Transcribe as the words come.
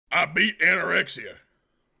I beat anorexia.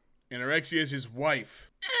 Anorexia is his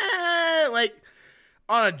wife. Like,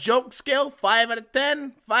 on a joke scale, 5 out of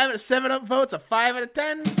 10, 5 out of 7 upvotes, a 5 out of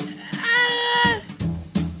 10.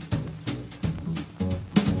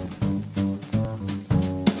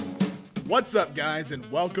 What's up, guys, and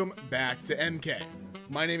welcome back to EmKay.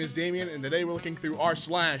 My name is Damien, and today we're looking through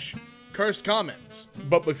r/Cursedcomments.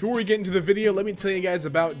 But before we get into the video, let me tell you guys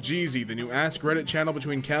about Jeezy, the new Ask Reddit channel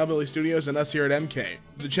between Cowbilly Studios and us here at EmKay.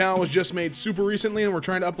 The channel was just made super recently, and we're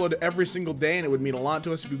trying to upload every single day, and it would mean a lot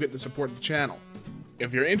to us if you get to support the channel.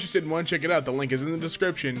 If you're interested and want to check it out, the link is in the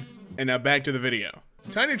description. And now back to the video.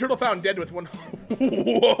 Tiny turtle found dead with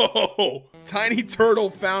Whoa! Tiny turtle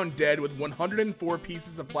found dead with 104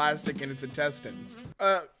 pieces of plastic in its intestines.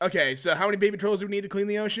 Okay, so how many baby turtles do we need to clean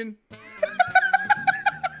the ocean?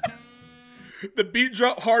 The beat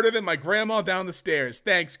dropped harder than my grandma down the stairs.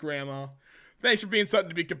 Thanks, Grandma. Thanks for being something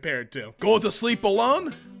to be compared to. Go to sleep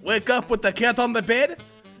alone? Wake up with the cat on the bed?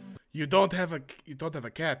 You don't have a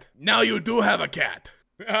cat. Now you do have a cat.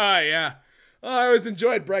 Ah, yeah. Oh, I always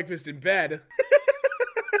enjoyed breakfast in bed.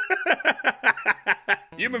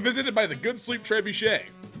 You've been visited by the Good Sleep Trebuchet.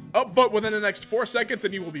 Upvote within the next 4 seconds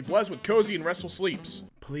and you will be blessed with cozy and restful sleeps.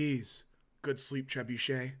 Please, Good Sleep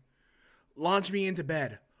Trebuchet, launch me into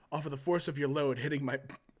bed off of the force of your load hitting my...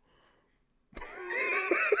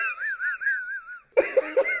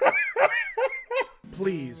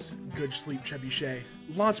 Please, Good Sleep Trebuchet,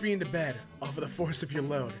 launch me into bed off of the force of your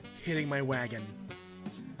load hitting my wagon.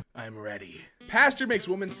 I'm ready. Pastor makes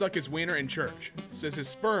woman suck his wiener in church. Says his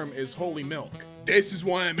sperm is holy milk. This is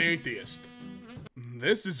why I'm atheist.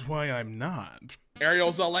 This is why I'm not.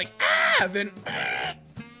 Ariel's all like, then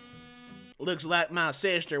looks like my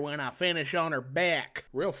sister when I finish on her back.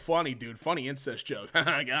 Real funny, dude. Funny incest joke.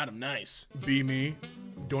 I got him. Nice. Be me.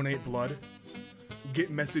 Donate blood. Get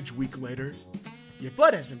message week later. Your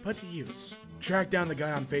blood has been put to use. Track down the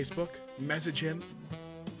guy on Facebook. Message him.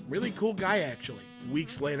 Really cool guy, actually.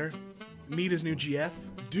 Weeks later, meet his new GF.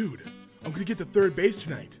 Dude, I'm gonna get to third base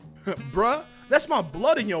tonight. Bruh, that's my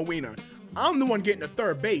blood in your wiener. I'm the one getting to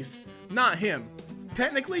third base, not him.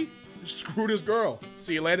 Technically, screwed his girl.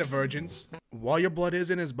 See you later, virgins. While your blood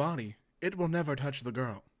is in his body, it will never touch the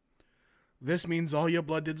girl. This means all your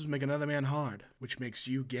blood did was make another man hard, which makes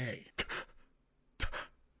you gay.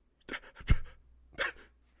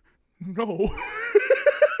 No.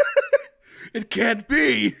 It can't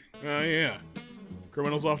be! Oh yeah.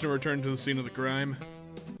 Criminals often return to the scene of the crime.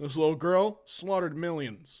 This little girl slaughtered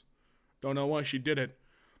millions. Don't know why she did it,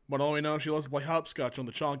 but all we know she loves to play hopscotch on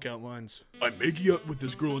the chalk outlines. I'm making up with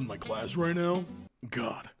this girl in my class right now.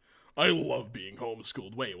 God, I love being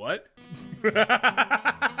homeschooled. Wait, what?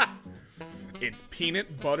 It's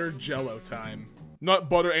peanut butter jello time. Nut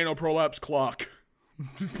butter anal prolapse clock.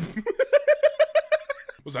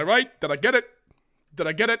 Was I right? Did I get it? Did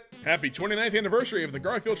I get it? Happy 29th anniversary of the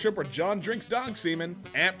Garfield trip where John drinks dog semen.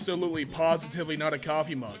 Absolutely positively not a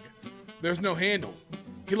coffee mug. There's no handle.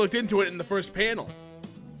 He looked into it in the first panel.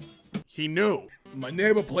 He knew. My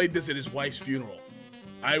neighbor played this at his wife's funeral.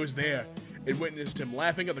 I was there and witnessed him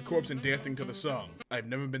laughing at the corpse and dancing to the song. I've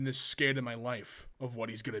never been this scared in my life of what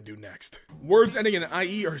he's gonna do next. Words ending in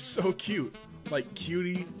IE are so cute. Like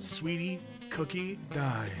cutie, sweetie, cookie,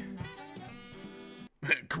 die.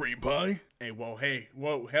 Cream pie? Hey, whoa,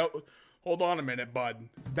 hell, hold on a minute, bud.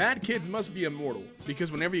 Bad kids must be immortal,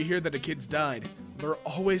 because whenever you hear that a kid's died, they're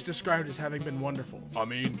always described as having been wonderful. I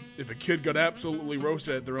mean, if a kid got absolutely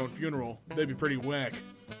roasted at their own funeral, they'd be pretty whack.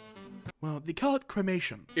 Well, they call it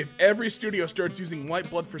cremation. If every studio starts using white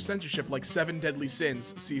blood for censorship like 7 Deadly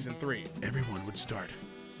Sins Season 3, everyone would start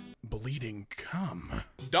bleeding cum.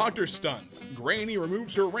 Dr. Stun. Granny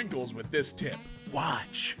removes her wrinkles with this tip.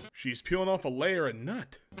 Watch. She's peeling off a layer of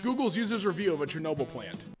nut. Google's user's review of a Chernobyl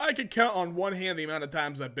plant. I could count on one hand the amount of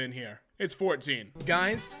times I've been here. It's 14.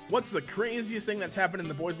 Guys, what's the craziest thing that's happened in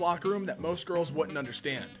the boys' locker room that most girls wouldn't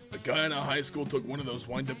understand? The guy in our high school took one of those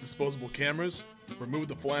wind-up disposable cameras, removed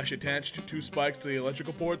the flash attached 2 spikes to the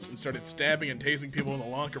electrical ports, and started stabbing and tasing people in the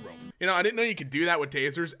locker room. You know, I didn't know you could do that with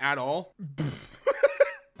tasers at all.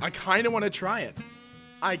 I kinda wanna try it.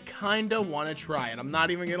 I'm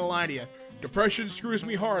not even gonna lie to you. Depression screws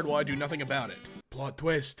me hard while I do nothing about it. Plot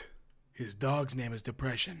twist. His dog's name is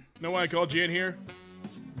Depression. Know why I called you in here?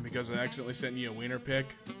 Because I accidentally sent you a wiener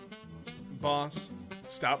pic. Boss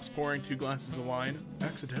stops pouring 2 glasses of wine.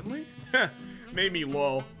 Accidentally? Made me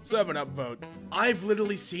lol. 7 upvote. I've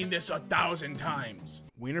literally seen this 1,000 times.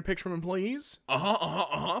 Wiener pics from employees?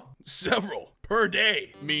 Several. Per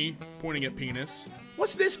day. Me, pointing at penis.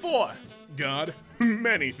 What's this for? God,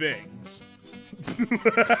 many things.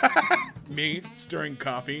 Me stirring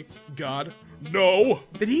coffee? God, no!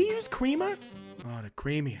 Did he use creamer? Oh, the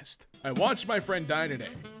creamiest. I watched my friend die today.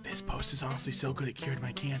 This post is honestly so good it cured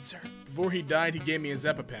my cancer. Before he died, he gave me his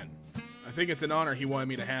EpiPen. I think it's an honor he wanted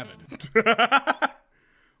me to have it.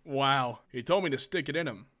 Wow, he told me to stick it in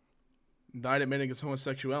him. Died admitting his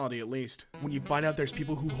homosexuality, at least. When you find out there's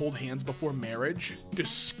people who hold hands before marriage.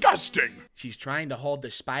 Disgusting! She's trying to hold the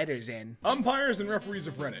spiders in. Umpires and referees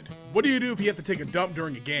have read it. What do you do if you have to take a dump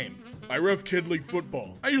during a game? I ref Kid League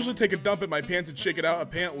football. I usually take a dump in my pants and shake it out a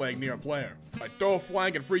pant leg near a player. I throw a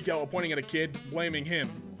flag and freak out while pointing at a kid, blaming him.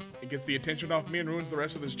 It gets the attention off me and ruins the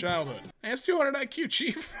rest of his childhood. He has 200 IQ,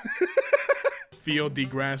 Chief. Field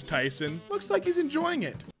deGrasse Tyson. Looks like he's enjoying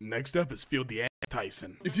it. Next up is Field the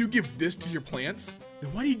Tyson. If you give this to your plants,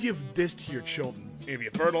 then why do you give this to your children? If you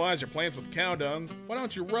fertilize your plants with cow dung, why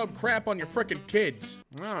don't you rub crap on your frickin' kids?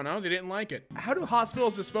 I don't know, they didn't like it. How do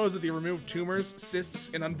hospitals dispose of the removed tumors, cysts,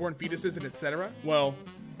 and unborn fetuses, and etc.? Well,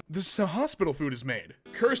 this is how hospital food is made.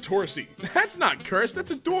 Cursed horsey. That's not cursed,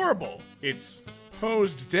 that's adorable. It's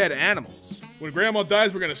posed dead animals. When grandma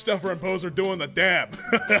dies, we're gonna stuff her and pose her doing the dab.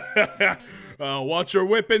 Watch her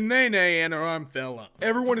whipping nay-nay and her arm fell up.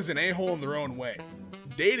 Everyone is an a-hole in their own way.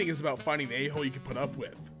 Dating is about finding the a-hole you can put up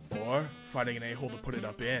with. Or finding an a-hole to put it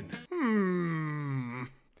up in.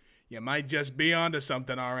 You might just be onto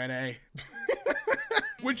something, RNA.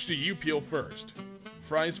 Which do you peel first?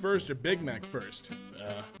 Fries first or Big Mac first?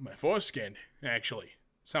 My foreskin, actually.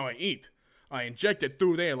 It's how I eat. I inject it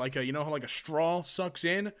through there like you know how like a straw sucks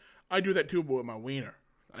in? I do that too, but with my wiener.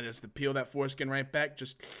 I just peel that foreskin right back,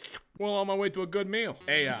 just well on my way to a good meal.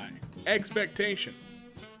 AI, expectation,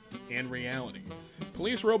 and reality.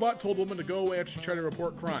 Police robot told woman to go away after she tried to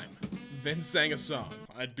report crime, then sang a song.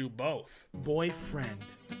 I'd do both. Boyfriend,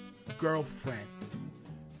 girlfriend,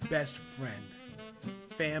 best friend,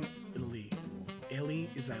 family. Ellie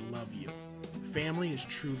is I love you. Family is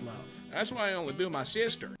true love. That's why I only do my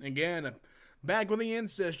sister. Again, back with the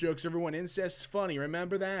incest jokes, everyone. Incest is funny.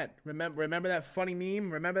 Remember that? Remember that funny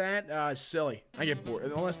meme? Remember that? It's silly. I get bored.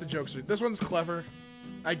 Unless the jokes are... This one's clever.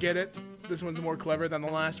 I get it. This one's more clever than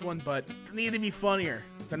the last one, but they need to be funnier.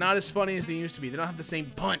 They're not as funny as they used to be. They don't have the same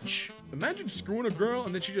punch. Imagine screwing a girl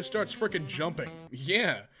and then she just starts frickin' jumping.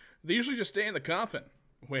 Yeah. They usually just stay in the coffin.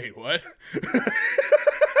 Wait, what?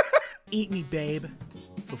 Eat me, babe.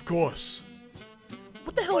 Of course.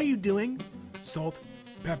 What the hell are you doing? Salt,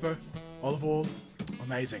 pepper, olive oil.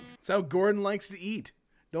 Amazing. It's how Gordon likes to eat.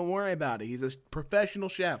 Don't worry about it. He's a professional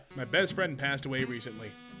chef. My best friend passed away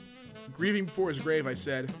recently. Grieving before his grave, I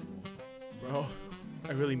said, "Bro,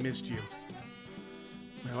 I really missed you.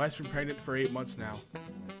 My wife's been pregnant for 8 months now.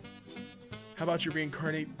 How about you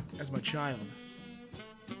reincarnate as my child?"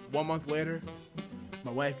 1 month later,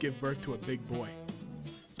 my wife gave birth to a big boy.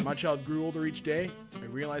 As my child grew older each day, I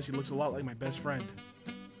realized he looks a lot like my best friend.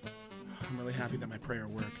 I'm really happy that my prayer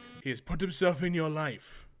worked. He has put himself in your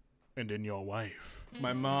life and in your wife.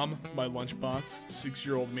 My mom, my lunchbox,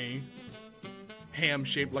 6-year-old me, ham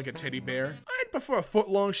shaped like a teddy bear. I'd prefer a foot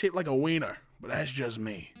long shaped like a wiener, but that's just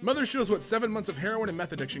me. Mother shows what 7 months of heroin and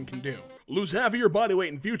meth addiction can do. Lose half of your body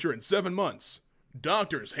weight in future in 7 months.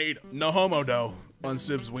 Doctors hate him. No homo though.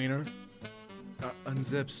 Unzips wiener.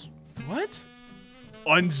 Unzips what?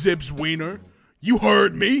 Unzips wiener? You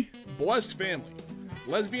heard me? Blessed family.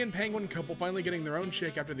 Lesbian penguin couple finally getting their own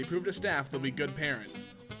chick after they proved to staff they'll be good parents.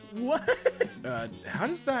 What? How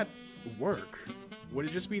does that work? Would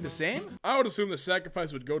it just be the same? I would assume the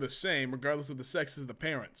sacrifice would go the same regardless of the sexes of the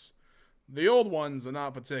parents. The old ones are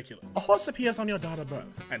not particular. A horse appears on your daughter's birth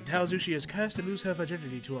and tells you she is cursed to lose her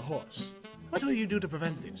virginity to a horse. What will you do to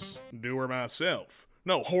prevent this? Do her myself.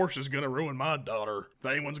 No horse is gonna ruin my daughter. If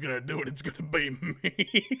anyone's gonna do it, it's gonna be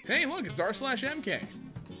me. Hey, look, it's r/EmKay.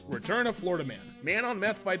 Return of Florida man. Man on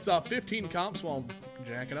meth fights off 15 cops while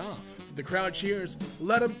jacking off. The crowd cheers,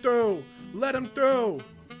 "Let him through! Let him through!"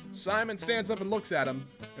 Simon stands up and looks at him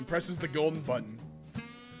and presses the golden button.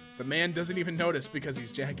 The man doesn't even notice because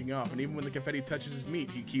he's jacking off, and even when the confetti touches his meat,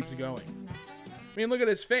 he keeps going. I mean, look at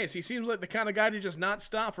his face. He seems like the kind of guy to just not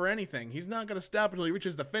stop for anything. He's not gonna stop until he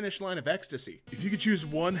reaches the finish line of ecstasy. If you could choose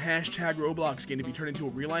one hashtag Roblox game to be turned into a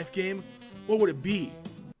real-life game, what would it be?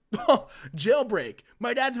 Oh, Jailbreak.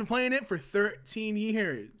 My dad's been playing it for 13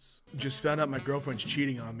 years. Just found out my girlfriend's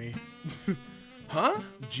cheating on me. Huh?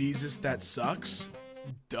 Jesus, that sucks.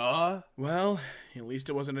 Duh. Well, at least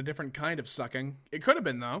it wasn't a different kind of sucking. It could have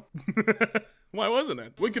been, though. Why wasn't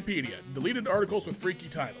it? Wikipedia. Deleted articles with freaky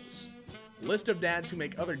titles. List of dads who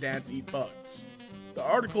make other dads eat bugs. The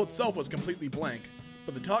article itself was completely blank,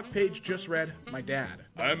 but the talk page just read, "My dad."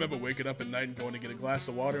 I remember waking up at night and going to get a glass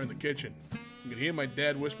of water in the kitchen. I could hear my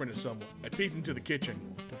dad whispering to someone. I peeked into the kitchen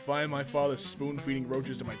to find my father spoon-feeding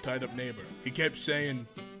roaches to my tied-up neighbor. He kept saying,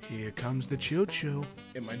 "Here comes the choo-choo."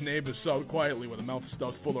 And my neighbor sobbed quietly with a mouth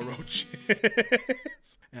stuffed full of roaches.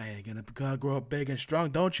 Hey, you're gonna grow up big and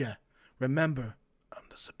strong, don't you? Remember, I'm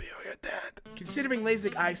the superior dad. Considering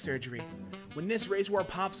LASIK eye surgery, when this race war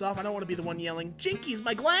pops off, I don't want to be the one yelling, "Jinkies,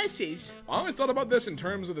 my glasses!" I always thought about this in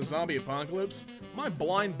terms of the zombie apocalypse. My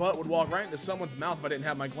blind butt would walk right into someone's mouth if I didn't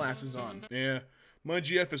have my glasses on. Yeah. My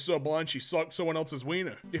GF is so blind she sucked someone else's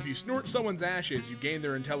wiener. If you snort someone's ashes, you gain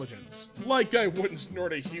their intelligence. Like I wouldn't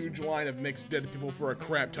snort a huge line of mixed dead people for a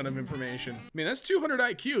crap ton of information. I mean, that's 200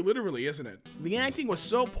 IQ, literally, isn't it? The acting was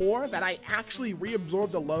so poor that I actually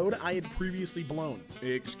reabsorbed the load I had previously blown.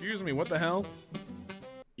 Excuse me, what the hell?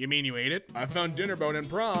 You mean you ate it? I found dinner bone in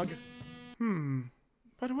Prague.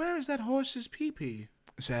 But where is that horse's pee-pee?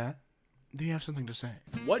 Sir, do you have something to say?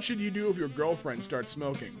 What should you do if your girlfriend starts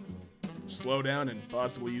smoking? Slow down and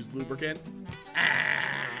possibly use lubricant.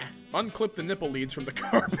 Unclip the nipple leads from the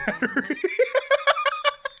car battery.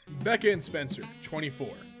 Becca and Spencer, 24.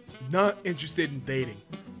 Not interested in dating.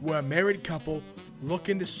 We're a married couple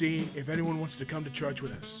looking to see if anyone wants to come to church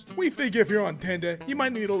with us. We figure if you're on Tinder, you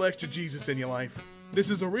might need a little extra Jesus in your life. This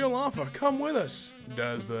is a real offer. Come with us.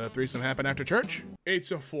 Does the threesome happen after church?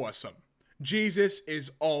 It's a foursome. Jesus is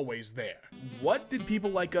always there. What did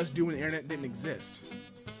people like us do when the internet didn't exist?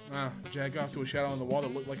 Jack off to a shadow on the wall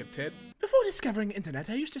that looked like a tit? Before discovering the internet,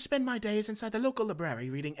 I used to spend my days inside the local library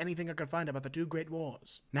reading anything I could find about the two great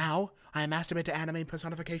wars. Now, I masturbate to anime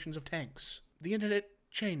personifications of tanks. The internet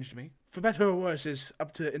changed me. For better or worse is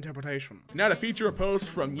up to interpretation. Now to feature a post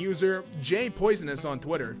from user J Poisonous on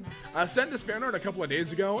Twitter. I sent this fan art a couple of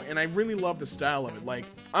days ago, and I really love the style of it. Like,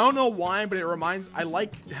 I don't know why, but I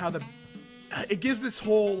like how it gives this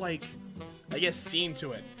whole, like, I guess, scene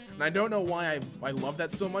to it. And I don't know why I love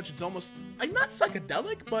that so much. It's almost, like, not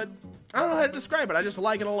psychedelic, but I don't know how to describe it. I just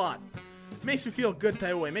like it a lot. It makes me feel good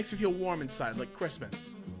type of way. It makes me feel warm inside, like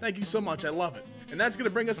Christmas. Thank you so much. I love it. And that's going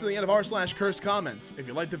to bring us to the end of r/CursedComments. If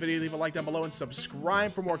you liked the video, leave a like down below and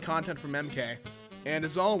subscribe for more content from EmKay. And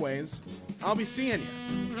as always, I'll be seeing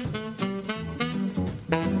you.